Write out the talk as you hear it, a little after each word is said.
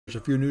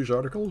There's a few news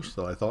articles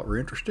that I thought were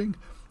interesting.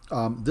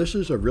 This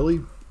is a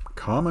really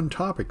common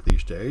topic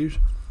these days.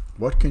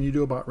 What can you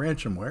do about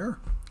ransomware?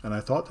 And I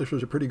thought this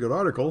was a pretty good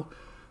article,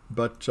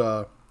 but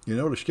to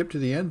skip to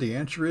the end, the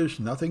answer is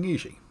nothing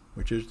easy,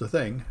 which is the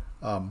thing.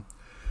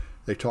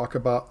 They talk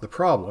about the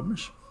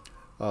problems,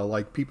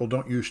 like people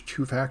don't use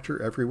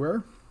two-factor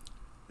everywhere.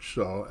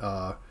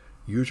 So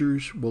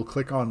users will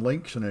click on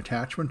links and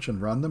attachments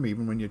and run them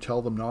even when you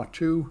tell them not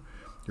to.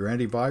 Your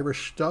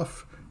antivirus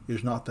stuff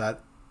is not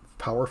that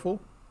powerful,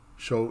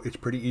 so it's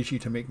pretty easy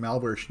to make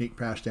malware sneak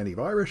past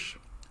antivirus.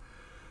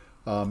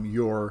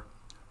 Your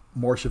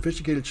more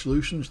sophisticated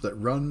solutions that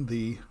run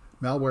the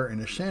malware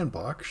in a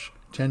sandbox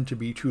tend to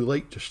be too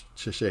late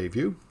to save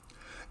you.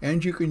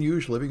 And you can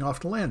use living off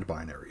the land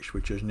binaries,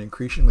 which is an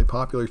increasingly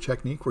popular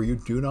technique where you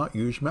do not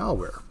use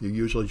malware. You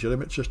use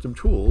legitimate system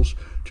tools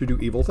to do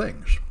evil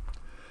things.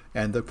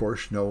 And of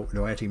course, no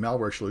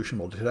anti-malware solution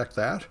will detect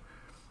that.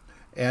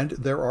 And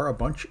there are a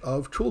bunch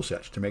of tool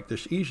sets to make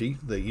this easy,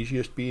 the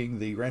easiest being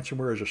the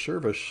ransomware as a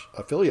service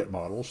affiliate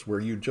models, where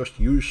you just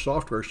use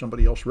software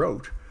somebody else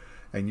wrote,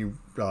 and you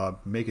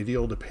make a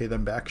deal to pay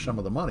them back some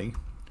of the money.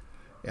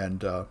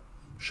 And so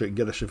you can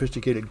get a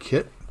sophisticated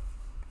kit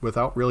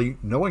without really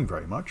knowing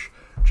very much,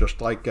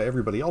 just like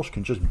everybody else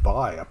can just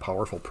buy a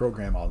powerful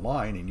program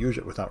online and use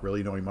it without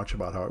really knowing much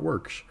about how it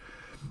works.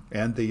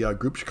 And the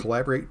groups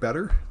collaborate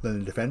better than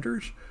the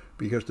defenders,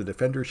 because the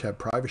defenders have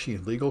privacy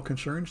and legal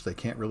concerns. They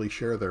can't really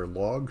share their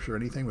logs or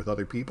anything with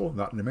other people,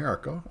 not in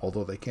America,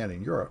 although they can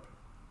in Europe.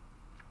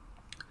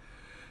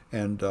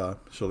 And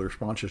so the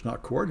response is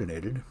not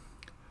coordinated.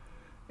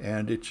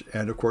 And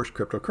of course,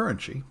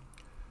 cryptocurrency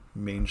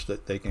means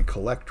that they can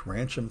collect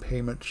ransom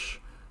payments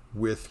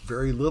with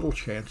very little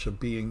chance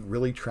of being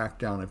really tracked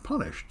down and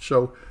punished.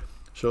 So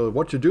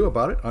what to do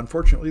about it?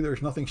 Unfortunately,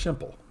 there's nothing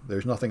simple.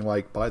 There's nothing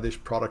like buy this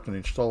product and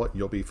install it and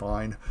you'll be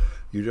fine.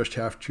 You just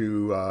have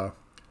to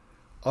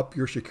up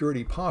your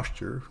security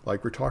posture,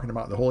 like we're talking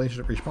about in the whole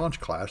incident response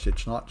class.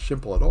 It's not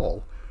simple at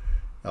all.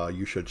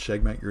 You should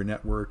segment your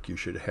network. You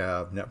should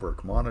have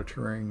network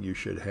monitoring. You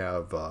should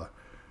have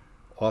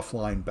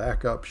offline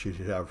backups. You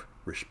should have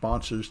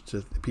responses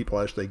to people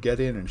as they get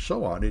in and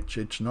so on.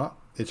 It's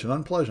an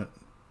unpleasant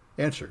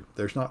answer.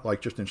 There's not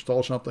like just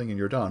install something and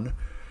you're done.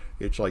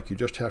 It's like you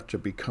just have to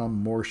become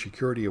more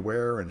security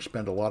aware and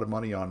spend a lot of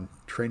money on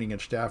training and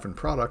staff and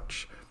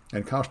products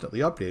and constantly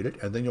update it,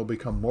 and then you'll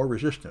become more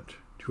resistant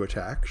to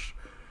attacks.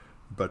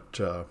 But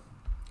it's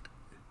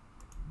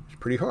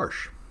pretty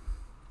harsh.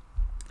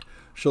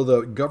 So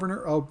the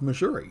governor of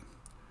Missouri,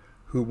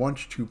 who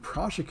wants to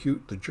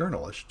prosecute the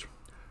journalist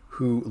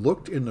who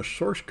looked in the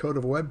source code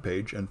of a web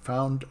page and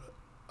found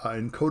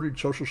encoded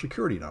social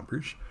security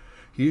numbers,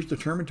 he's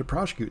determined to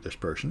prosecute this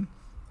person,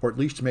 or at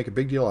least to make a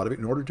big deal out of it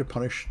in order to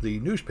punish the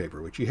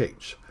newspaper, which he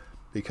hates,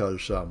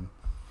 because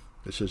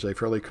this is a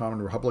fairly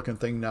common Republican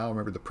thing now.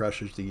 Remember, the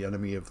press is the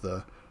enemy of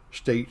the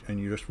state, and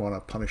you just want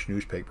to punish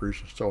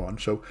newspapers and so on.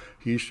 So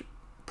he's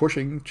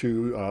pushing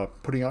to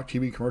putting out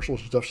TV commercials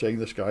and stuff saying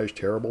this guy is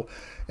terrible.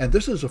 And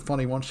this is a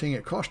funny one, saying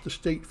it cost the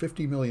state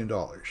 $50 million.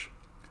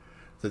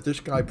 That this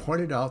guy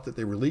pointed out that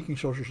they were leaking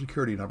Social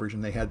Security numbers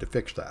and they had to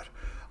fix that.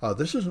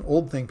 This is an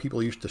old thing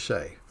people used to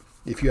say.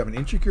 If you have an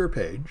insecure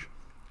page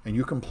and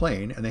you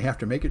complain and they have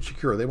to make it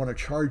secure, they want to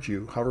charge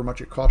you however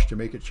much it costs to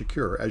make it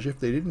secure, as if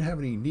they didn't have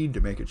any need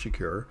to make it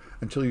secure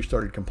until you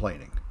started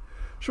complaining.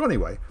 So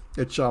anyway,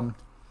 it's I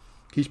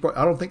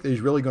don't think that he's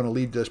really going to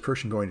lead to this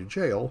person going to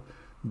jail,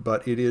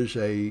 but it is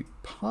a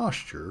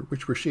posture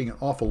which we're seeing an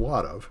awful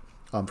lot of.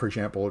 For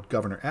example,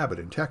 Governor Abbott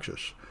in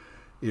Texas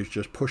is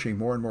just pushing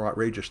more and more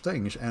outrageous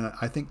things. And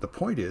I think the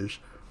point is,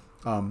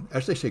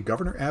 as they say,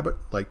 Governor Abbott,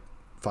 like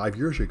 5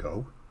 years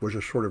ago, was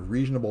a sort of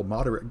reasonable,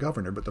 moderate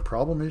governor. But the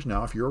problem is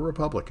now, if you're a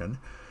Republican,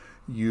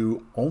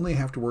 you only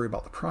have to worry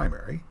about the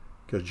primary,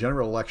 because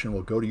general election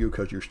will go to you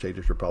because your state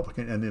is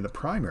Republican. And in the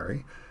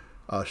primary,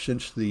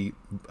 since the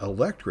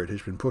electorate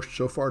has been pushed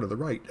so far to the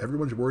right,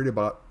 everyone's worried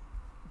about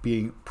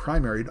being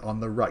primaried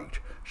on the right.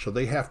 So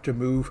they have to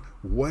move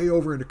way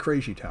over into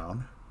crazy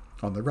town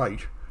on the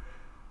right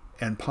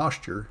and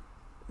posture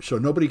so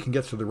nobody can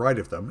get to the right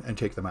of them and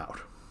take them out.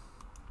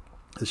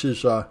 This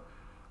is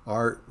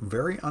our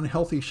very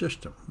unhealthy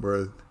system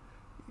where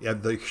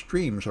the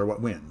extremes are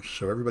what wins.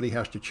 So everybody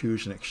has to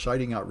choose an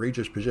exciting,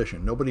 outrageous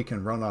position. Nobody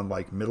can run on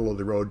like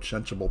middle-of-the-road,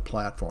 sensible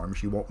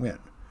platforms. You won't win.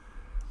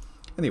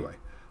 Anyway,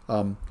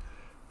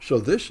 so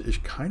this is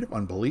kind of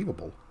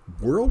unbelievable.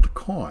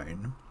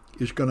 WorldCoin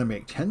is going to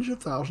make tens of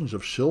thousands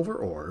of silver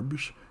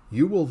orbs.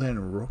 You will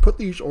then put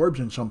these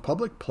orbs in some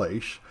public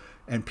place,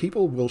 and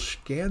people will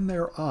scan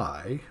their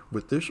eye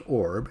with this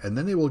orb, and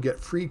then they will get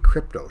free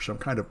crypto, some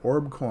kind of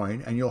orb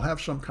coin, and you'll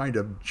have some kind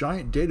of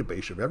giant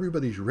database of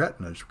everybody's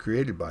retinas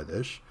created by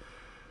this.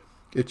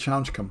 It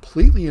sounds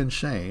completely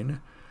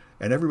insane,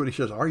 and everybody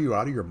says, are you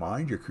out of your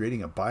mind? You're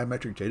creating a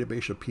biometric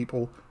database of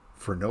people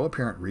for no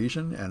apparent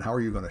reason, and how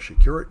are you going to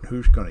secure it, and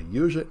who's going to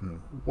use it,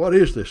 and what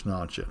is this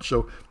nonsense?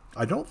 So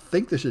I don't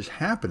think this is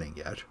happening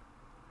yet,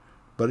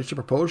 but it's a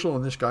proposal,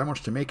 and this guy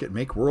wants to make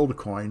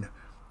WorldCoin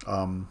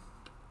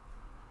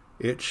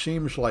it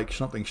seems like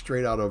something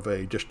straight out of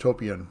a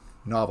dystopian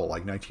novel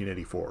like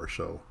 1984.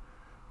 So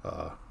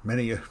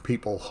many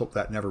people hope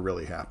that never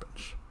really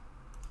happens.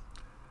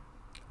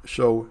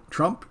 So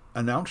Trump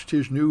announced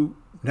his new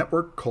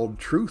network called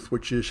Truth,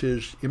 which is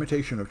his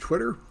imitation of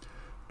Twitter.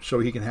 So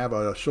he can have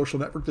a social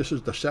network. This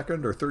is the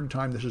second or third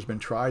time this has been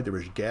tried. There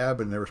was Gab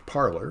and there was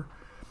Parler.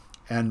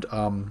 And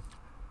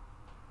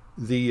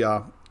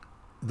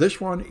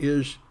this one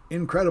is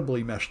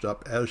incredibly messed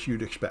up, as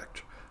you'd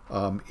expect.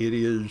 It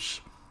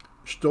is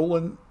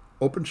stolen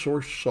open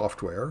source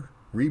software,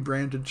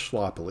 rebranded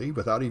sloppily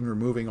without even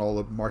removing all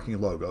the marking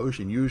logos,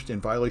 and used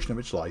in violation of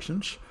its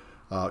license,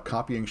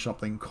 copying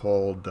something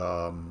called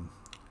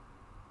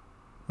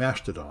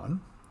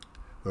Mastodon,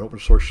 an open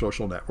source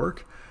social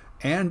network.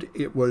 And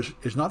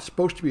is not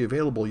supposed to be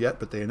available yet,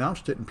 but they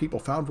announced it and people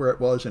found where it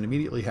was and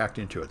immediately hacked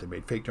into it. They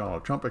made fake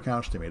Donald Trump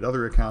accounts, they made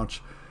other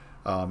accounts,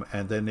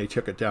 and then they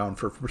took it down.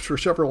 For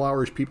several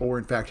hours, people were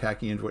in fact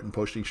hacking into it and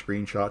posting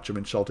screenshots of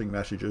insulting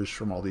messages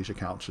from all these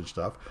accounts and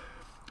stuff.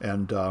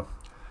 And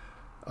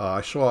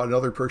I saw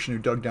another person who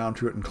dug down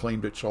to it and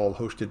claimed it's all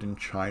hosted in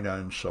China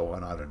and so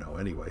on. I don't know.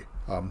 Anyway,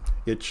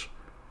 it's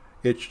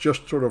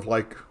just sort of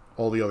like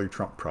all the other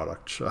Trump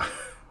products.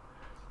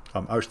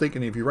 I was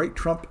thinking, if you rate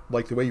Trump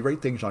like the way you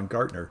rate things on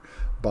Gartner,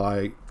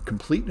 by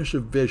completeness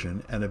of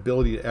vision and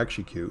ability to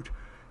execute,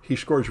 he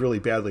scores really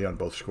badly on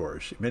both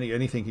scores.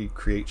 Anything he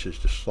creates is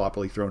just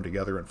sloppily thrown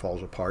together and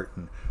falls apart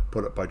and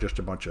put up by just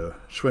a bunch of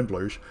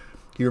swindlers.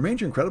 He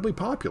remains incredibly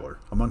popular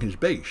among his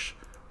base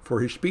for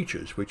his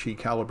speeches, which he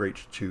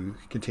calibrates to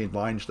contain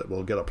lines that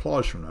will get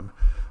applause from them.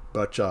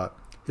 But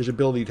his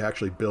ability to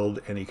actually build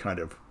any kind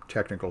of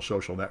technical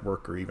social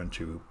network or even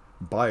to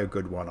buy a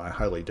good one, I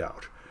highly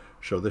doubt.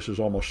 So this is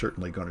almost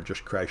certainly going to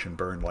just crash and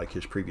burn like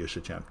his previous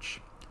attempts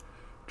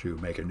to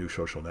make a new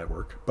social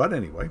network. But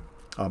anyway,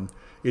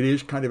 it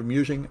is kind of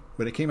amusing.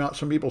 When it came out,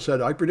 some people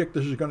said, I predict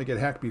this is going to get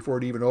hacked before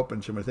it even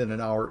opens, and within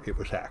an hour it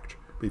was hacked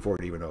before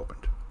it even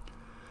opened.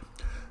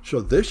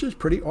 So this is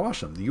pretty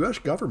awesome. The U.S.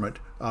 government,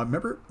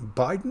 remember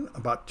Biden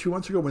about 2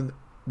 months ago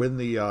when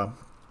the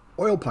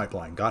oil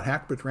pipeline got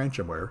hacked with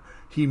ransomware,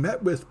 he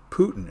met with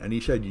Putin and he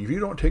said, if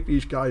you don't take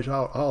these guys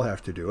out, I'll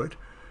have to do it.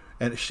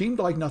 And it seemed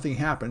like nothing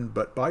happened,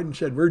 but Biden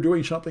said, we're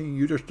doing something,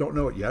 you just don't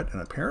know it yet.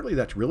 And apparently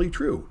that's really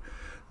true.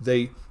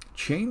 They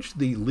changed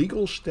the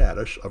legal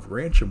status of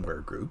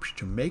ransomware groups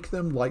to make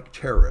them like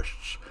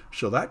terrorists.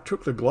 So that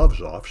took the gloves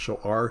off, so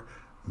our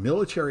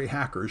military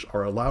hackers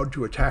are allowed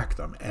to attack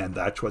them. And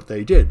that's what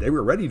they did. They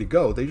were ready to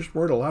go. They just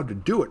weren't allowed to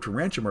do it for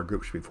ransomware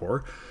groups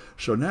before.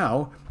 So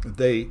now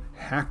they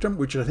hacked them,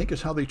 which I think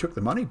is how they took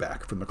the money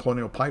back from the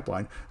Colonial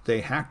Pipeline.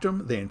 They hacked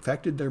them. They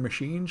infected their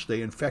machines.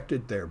 They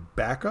infected their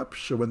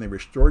backups. So when they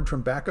restored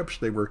from backups,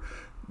 they were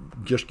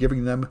just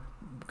giving them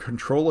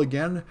control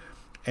again.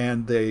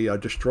 And they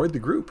destroyed the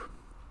group.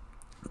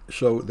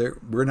 So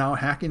we're now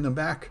hacking them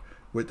back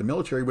with the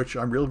military, which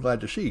I'm really glad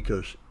to see,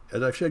 because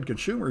as I've said,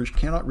 consumers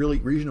cannot really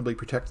reasonably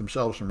protect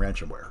themselves from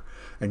ransomware,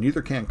 and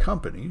neither can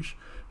companies.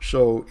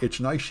 So it's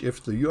nice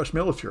if the U.S.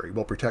 military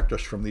will protect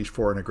us from these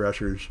foreign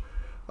aggressors,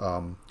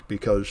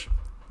 because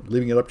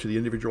leaving it up to the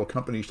individual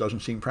companies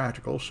doesn't seem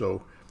practical.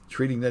 So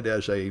treating that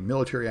as a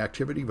military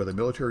activity with a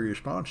military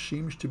response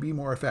seems to be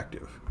more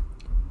effective.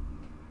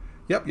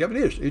 Yep, it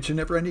is. It's a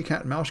never-ending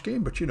cat and mouse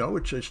game, but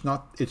it's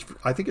not.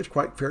 I think it's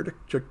quite fair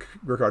to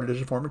regard it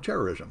as a form of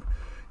terrorism.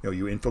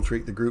 You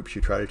infiltrate the groups,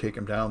 you try to take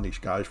them down. These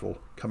guys will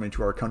come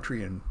into our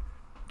country and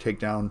take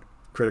down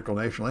critical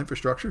national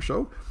infrastructure.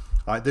 So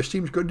this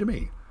seems good to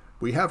me.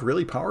 We have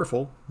really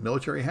powerful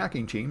military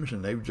hacking teams,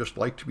 and they just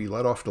like to be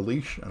let off the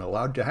leash and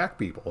allowed to hack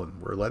people, and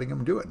we're letting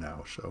them do it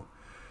now. So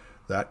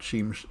that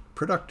seems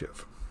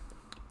productive.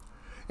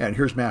 And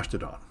here's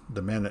Mastodon.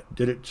 The man that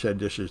did it said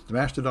the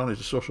Mastodon is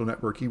a social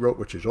network he wrote,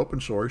 which is open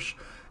source.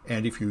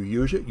 And if you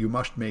use it, you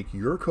must make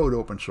your code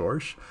open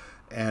source.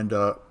 And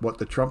what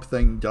the Trump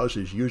thing does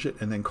is use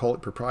it and then call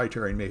it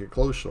proprietary and make it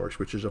closed source,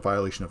 which is a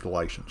violation of the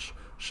license.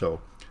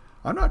 So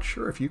I'm not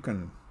sure if you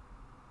can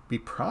be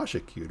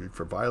prosecuted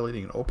for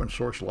violating an open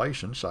source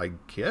license. I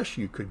guess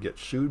you could get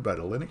sued by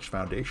the Linux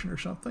Foundation or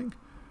something.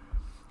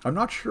 I'm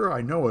not sure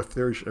I know if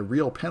there's a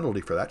real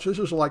penalty for that. So this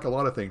is like a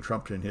lot of things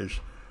Trump and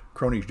his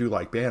cronies do,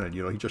 like Bannon.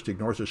 He just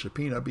ignores a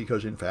subpoena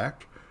because, in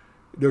fact,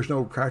 there's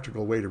no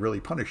practical way to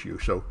really punish you.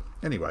 So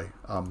anyway,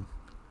 all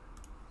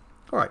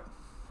right.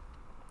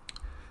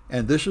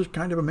 And this is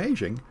kind of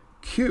amazing.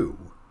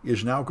 Q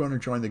is now going to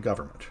join the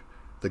government.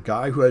 The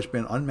guy who has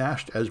been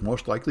unmasked as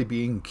most likely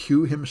being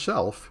Q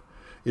himself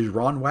is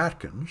Ron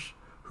Watkins,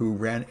 who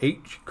ran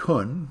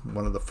 8kun,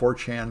 one of the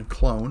 4chan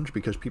clones,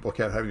 because people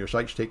kept having their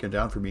sites taken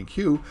down for being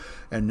Q,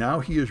 and now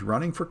he is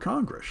running for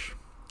Congress.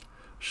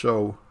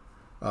 So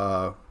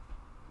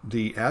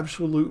the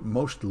absolute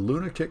most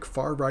lunatic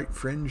far-right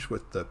fringe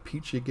with the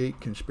Pizzagate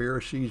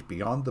conspiracies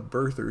beyond the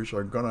birthers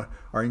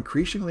are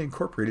increasingly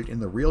incorporated in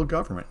the real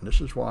government. And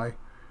this is why,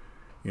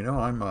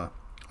 I'm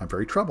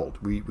very troubled.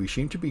 We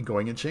seem to be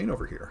going insane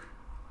over here.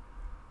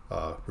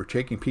 We're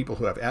taking people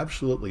who have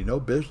absolutely no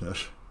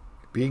business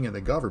being in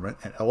the government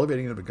and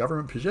elevating them to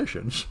government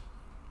positions.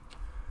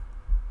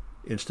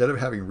 instead of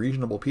having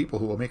reasonable people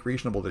who will make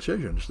reasonable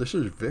decisions, this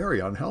is very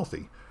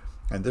unhealthy.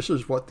 And this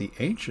is what the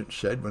ancients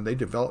said when they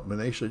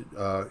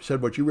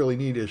said what you really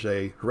need is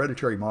a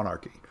hereditary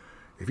monarchy.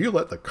 If you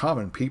let the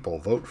common people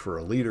vote for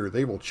a leader,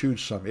 they will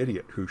choose some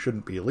idiot who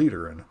shouldn't be a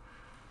leader. And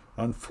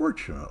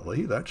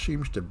unfortunately, that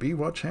seems to be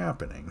what's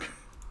happening.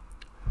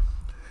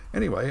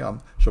 Anyway,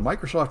 so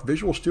Microsoft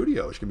Visual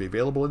Studio is going to be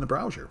available in the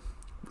browser.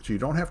 So you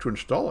don't have to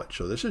install it.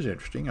 So this is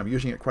interesting. I'm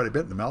using it quite a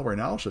bit in the malware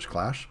analysis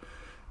class.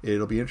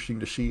 It'll be interesting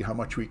to see how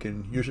much we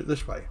can use it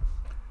this way.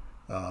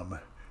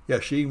 Yeah,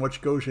 seeing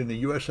what goes in the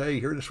USA,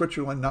 here in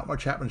Switzerland, not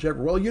much happens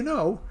ever. Well, you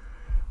know,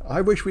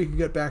 I wish we could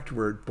get back to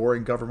where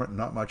boring government and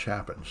not much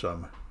happens.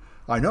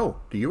 I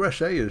know the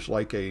USA is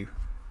like a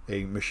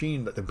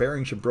machine that the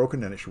bearings have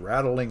broken and it's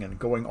rattling and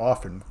going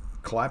off and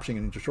collapsing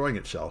and destroying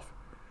itself.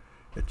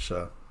 It's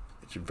a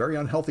very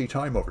unhealthy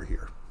time over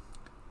here.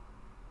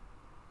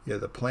 Yeah,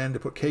 the plan to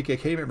put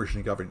KKK members in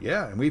the government.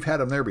 Yeah, and we've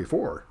had them there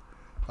before.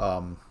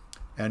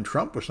 And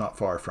Trump was not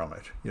far from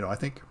it. You know, I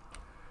think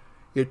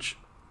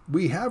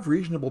we have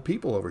reasonable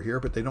people over here,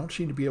 but they don't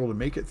seem to be able to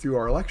make it through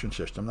our election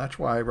system. That's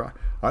why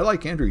I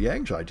like Andrew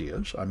Yang's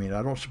ideas. I mean,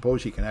 I don't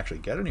suppose he can actually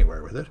get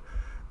anywhere with it,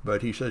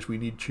 but he says we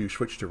need to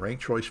switch to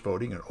ranked choice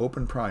voting and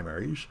open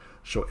primaries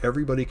so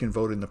everybody can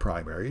vote in the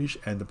primaries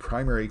and the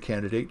primary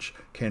candidates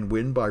can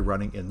win by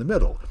running in the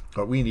middle.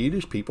 What we need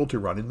is people to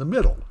run in the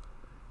middle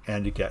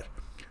and to get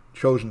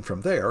chosen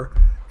from there,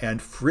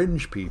 and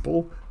fringe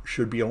people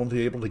should be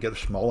only able to get a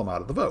small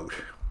amount of the vote.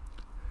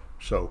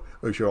 So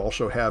we should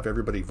also have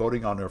everybody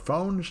voting on their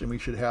phones, and we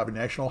should have a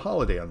national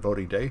holiday on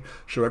voting day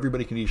so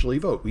everybody can easily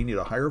vote. We need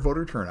a higher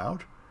voter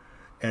turnout,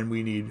 and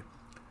we need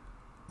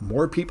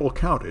more people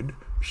counted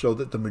so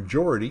that the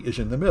majority is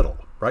in the middle.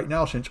 Right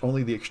now, since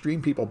only the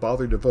extreme people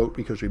bother to vote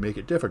because we make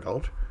it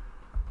difficult,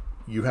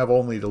 you have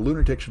only the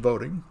lunatics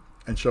voting,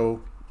 and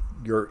so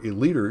your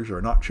leaders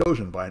are not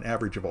chosen by an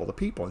average of all the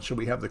people. And so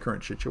we have the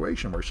current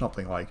situation where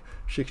something like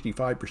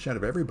 65%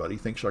 of everybody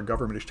thinks our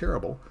government is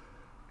terrible.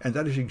 And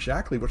that is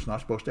exactly what's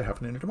not supposed to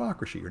happen in a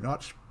democracy.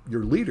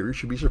 Your leaders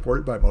should be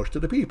supported by most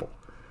of the people.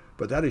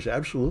 But that is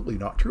absolutely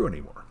not true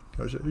anymore.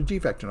 There's a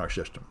defect in our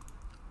system.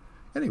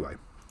 Anyway,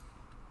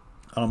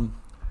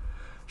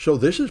 so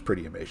this is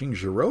pretty amazing.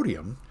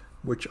 Zerodium,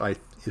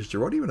 is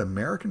Zerodium an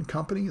American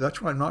company?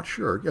 That's why I'm not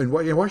sure. In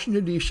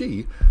Washington,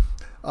 D.C.,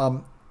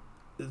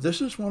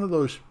 this is one of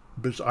those,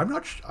 I'm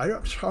not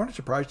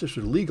surprised this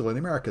is legal in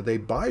America. They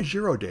buy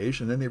 0 days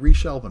and then they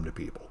resell them to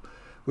people,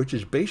 which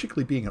is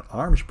basically being an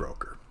arms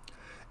broker.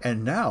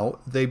 And now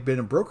they've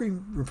been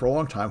brokering for a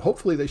long time.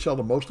 Hopefully they sell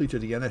them mostly to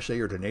the NSA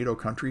or to NATO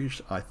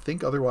countries. I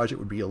think otherwise it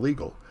would be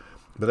illegal.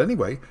 But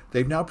anyway,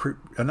 they've now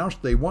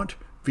announced they want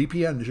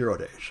VPN 0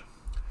 days.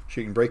 So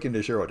you can break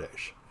into 0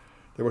 days.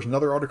 There was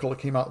another article that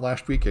came out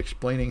last week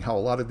explaining how a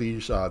lot of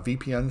these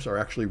VPNs are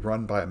actually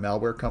run by a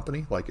malware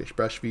company like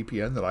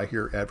ExpressVPN that I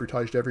hear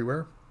advertised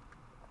everywhere.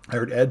 I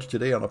heard Eds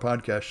today on a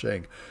podcast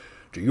saying,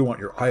 do you want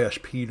your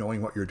ISP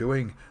knowing what you're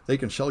doing? They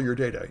can sell your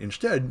data.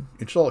 Instead,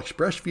 install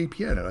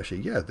ExpressVPN. And I say,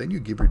 yeah, then you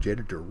give your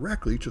data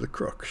directly to the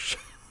crooks.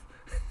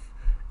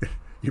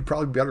 You'd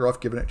probably be better off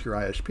giving it to your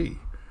ISP.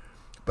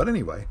 But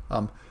anyway,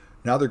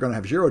 now they're going to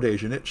have 0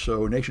 days in it,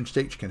 so nation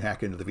states can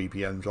hack into the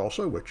VPNs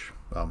also, which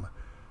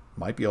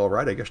might be all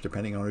right, I guess,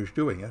 depending on who's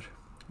doing it.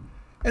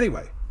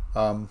 Anyway,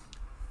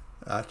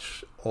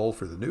 that's all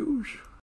for the news.